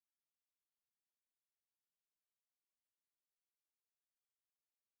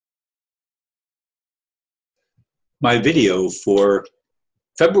My video for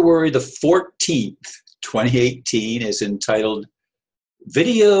February the 14th, 2018 is entitled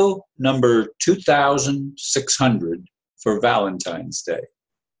Video Number 2600 for Valentine's Day.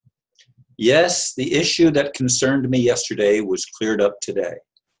 Yes, the issue that concerned me yesterday was cleared up today.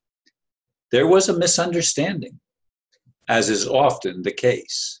 There was a misunderstanding, as is often the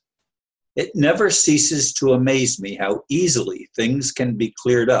case. It never ceases to amaze me how easily things can be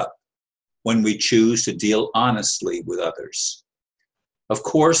cleared up when we choose to deal honestly with others. Of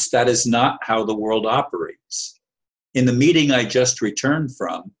course, that is not how the world operates. In the meeting I just returned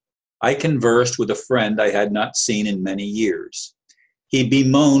from, I conversed with a friend I had not seen in many years. He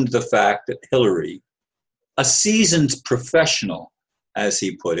bemoaned the fact that Hillary, a seasoned professional, as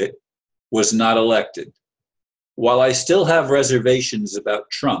he put it, was not elected. While I still have reservations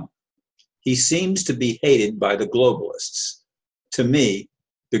about Trump, he seems to be hated by the globalists. To me,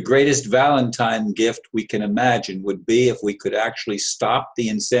 the greatest Valentine gift we can imagine would be if we could actually stop the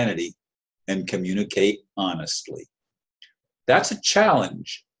insanity and communicate honestly. That's a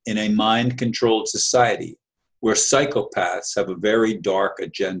challenge in a mind-controlled society where psychopaths have a very dark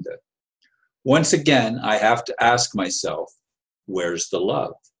agenda. Once again, I have to ask myself, where's the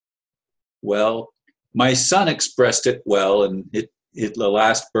love? Well, my son expressed it well in the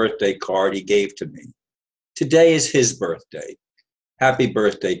last birthday card he gave to me. Today is his birthday. Happy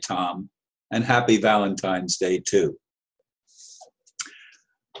birthday, Tom, and happy Valentine's Day, too.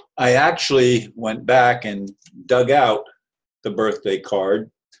 I actually went back and dug out the birthday card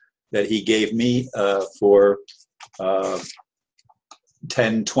that he gave me for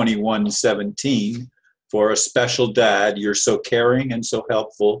 10/21/17 for a special dad. You're so caring and so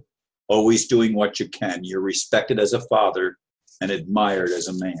helpful, always doing what you can. You're respected as a father and admired as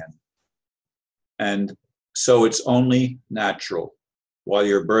a man. And so it's only natural, while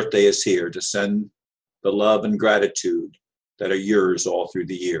your birthday is here, to send the love and gratitude that are yours all through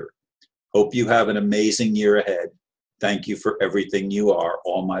the year. Hope you have an amazing year ahead. Thank you for everything you are.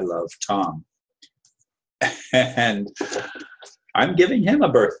 All my love, Tom. And I'm giving him a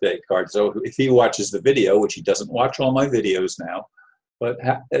birthday card. So if he watches the video, which he doesn't watch all my videos now, but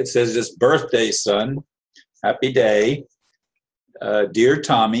it says this: birthday, son. Happy day. Dear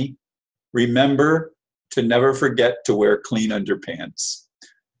Tommy, remember to never forget to wear clean underpants.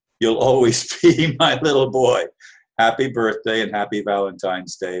 You'll always be my little boy. Happy birthday and happy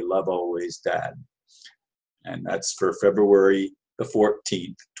Valentine's Day. Love always, Dad. And that's for February the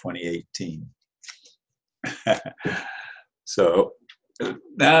 14th, 2018. So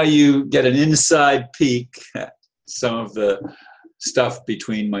now you get an inside peek at some of the stuff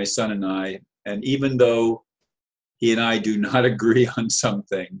between my son and I. And even though he and I do not agree on some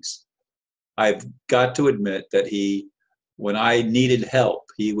things, I've got to admit that when I needed help,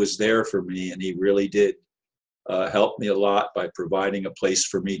 he was there for me, and he really did help me a lot by providing a place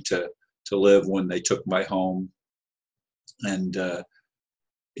for me to live when they took my home. And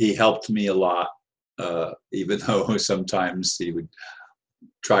he helped me a lot, even though sometimes he would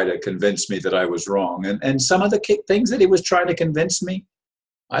try to convince me that I was wrong. And some of the things that he was trying to convince me,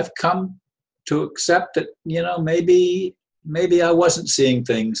 I've come to accept that, maybe I wasn't seeing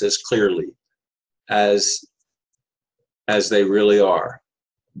things as clearly as they really are.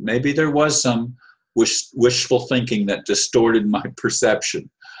 Maybe there was some wishful thinking that distorted my perception.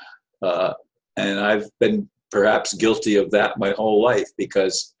 And I've been perhaps guilty of that my whole life,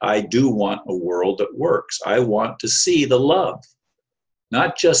 because I do want a world that works. I want to see the love,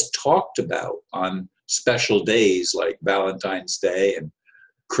 not just talked about on special days like Valentine's Day and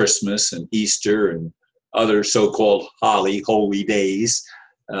Christmas and Easter and other so-called holy days.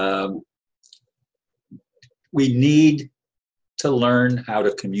 We need to learn how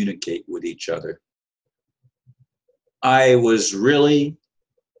to communicate with each other. I was really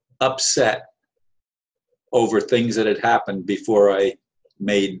upset over things that had happened before I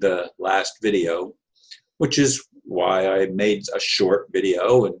made the last video, which is why I made a short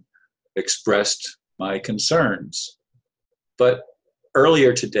video and expressed my concerns. But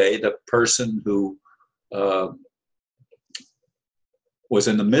earlier today, the person who was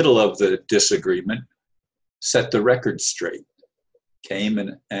in the middle of the disagreement set the record straight,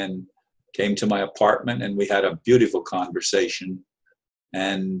 came to my apartment, and we had a beautiful conversation.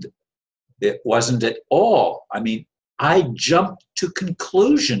 And it wasn't at all, I jumped to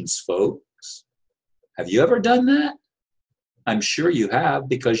conclusions, folks. Have you ever done that? I'm sure you have,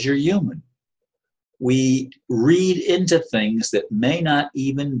 because you're human. We read into things that may not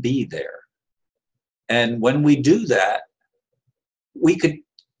even be there. And when we do that, we could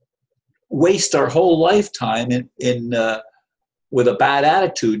waste our whole lifetime in with a bad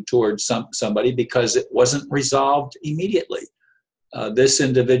attitude towards somebody because it wasn't resolved immediately. This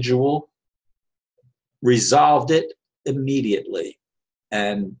individual resolved it immediately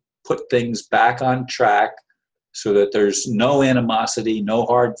and put things back on track so that there's no animosity, no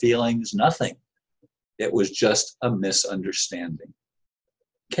hard feelings, nothing. It was just a misunderstanding.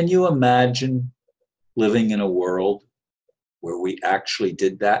 Can you imagine living in a world where we actually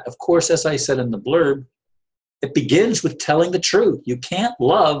did that? Of course, as I said in the blurb, it begins with telling the truth. You can't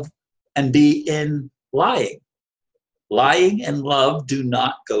love and be in lying. Lying and love do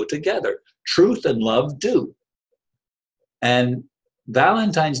not go together. Truth and love do. And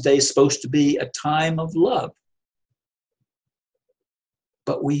Valentine's Day is supposed to be a time of love.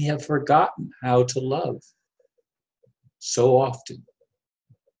 But we have forgotten how to love so often.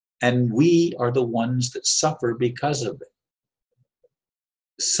 And we are the ones that suffer because of it.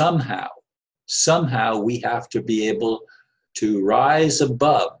 Somehow we have to be able to rise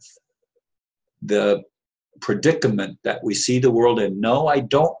above the predicament that we see the world in. No, I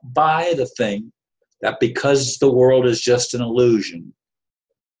don't buy the thing that because the world is just an illusion,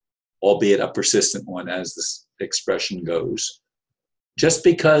 albeit a persistent one as this expression goes, just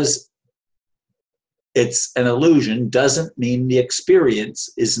because it's an illusion doesn't mean the experience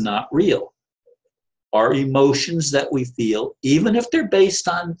is not real. Our emotions that we feel, even if they're based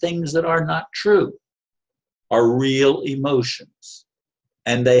on things that are not true, are real emotions,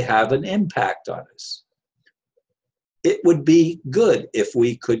 and they have an impact on us. It would be good if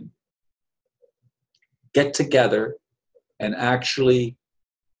we could get together and actually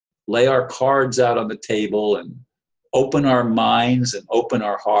lay our cards out on the table and open our minds and open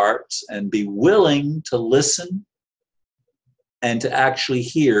our hearts and be willing to listen and to actually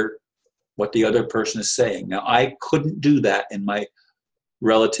hear what the other person is saying. Now, I couldn't do that in my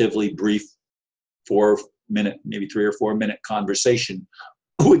relatively brief 4-minute, maybe 3 or 4 minute conversation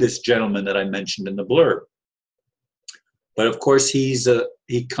with this gentleman that I mentioned in the blurb. But of course, he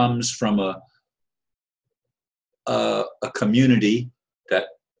comes from a community that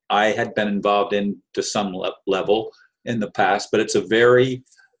I had been involved in to some level in the past, but it's a very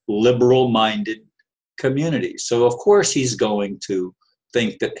liberal-minded community. So of course he's going to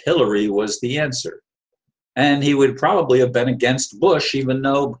think that Hillary was the answer. And he would probably have been against Bush, even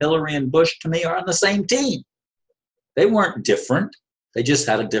though Hillary and Bush, to me, are on the same team. They weren't different. They just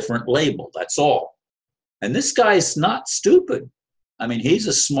had a different label, that's all. And this guy's not stupid. I mean, he's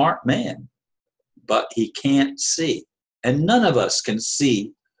a smart man, but he can't see. And none of us can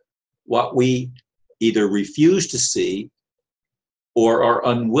see what we either refuse to see or are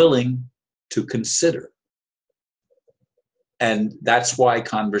unwilling to consider. And that's why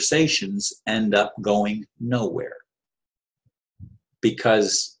conversations end up going nowhere,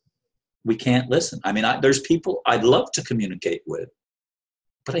 because we can't listen. I mean, there's people I'd love to communicate with,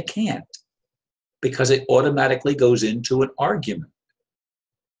 but I can't, because it automatically goes into an argument.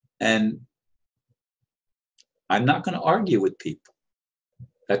 And I'm not going to argue with people.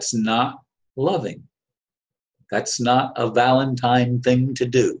 That's not loving. That's not a Valentine thing to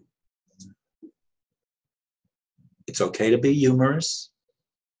do. It's okay to be humorous.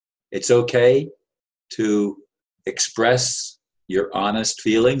 It's okay to express your honest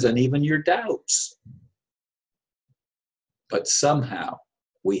feelings and even your doubts. But somehow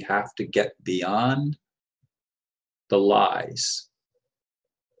we have to get beyond the lies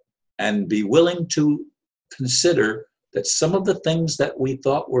and be willing to consider that some of the things that we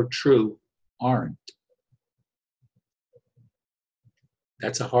thought were true aren't.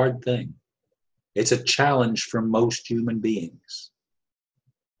 That's a hard thing. It's a challenge for most human beings.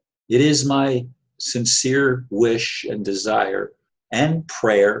 It is my sincere wish and desire and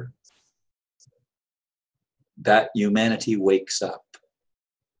prayer that humanity wakes up.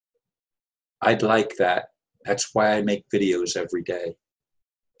 I'd like that. That's why I make videos every day,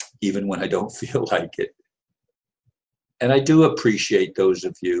 even when I don't feel like it. And I do appreciate those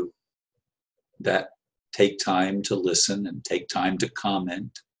of you that take time to listen and take time to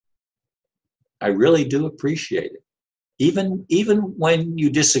comment. I really do appreciate it. Even when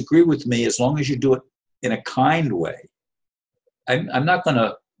you disagree with me, as long as you do it in a kind way. I'm not going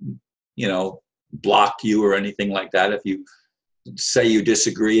to, block you or anything like that if you say you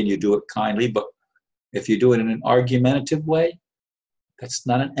disagree and you do it kindly. But if you do it in an argumentative way, that's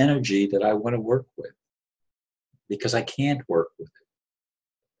not an energy that I want to work with, because I can't work with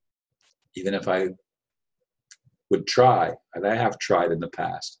it. Even if I would try, and I have tried in the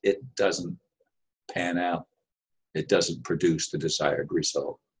past, it doesn't pan out. It doesn't produce the desired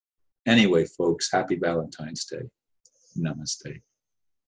result. Anyway, folks, happy Valentine's Day. Namaste.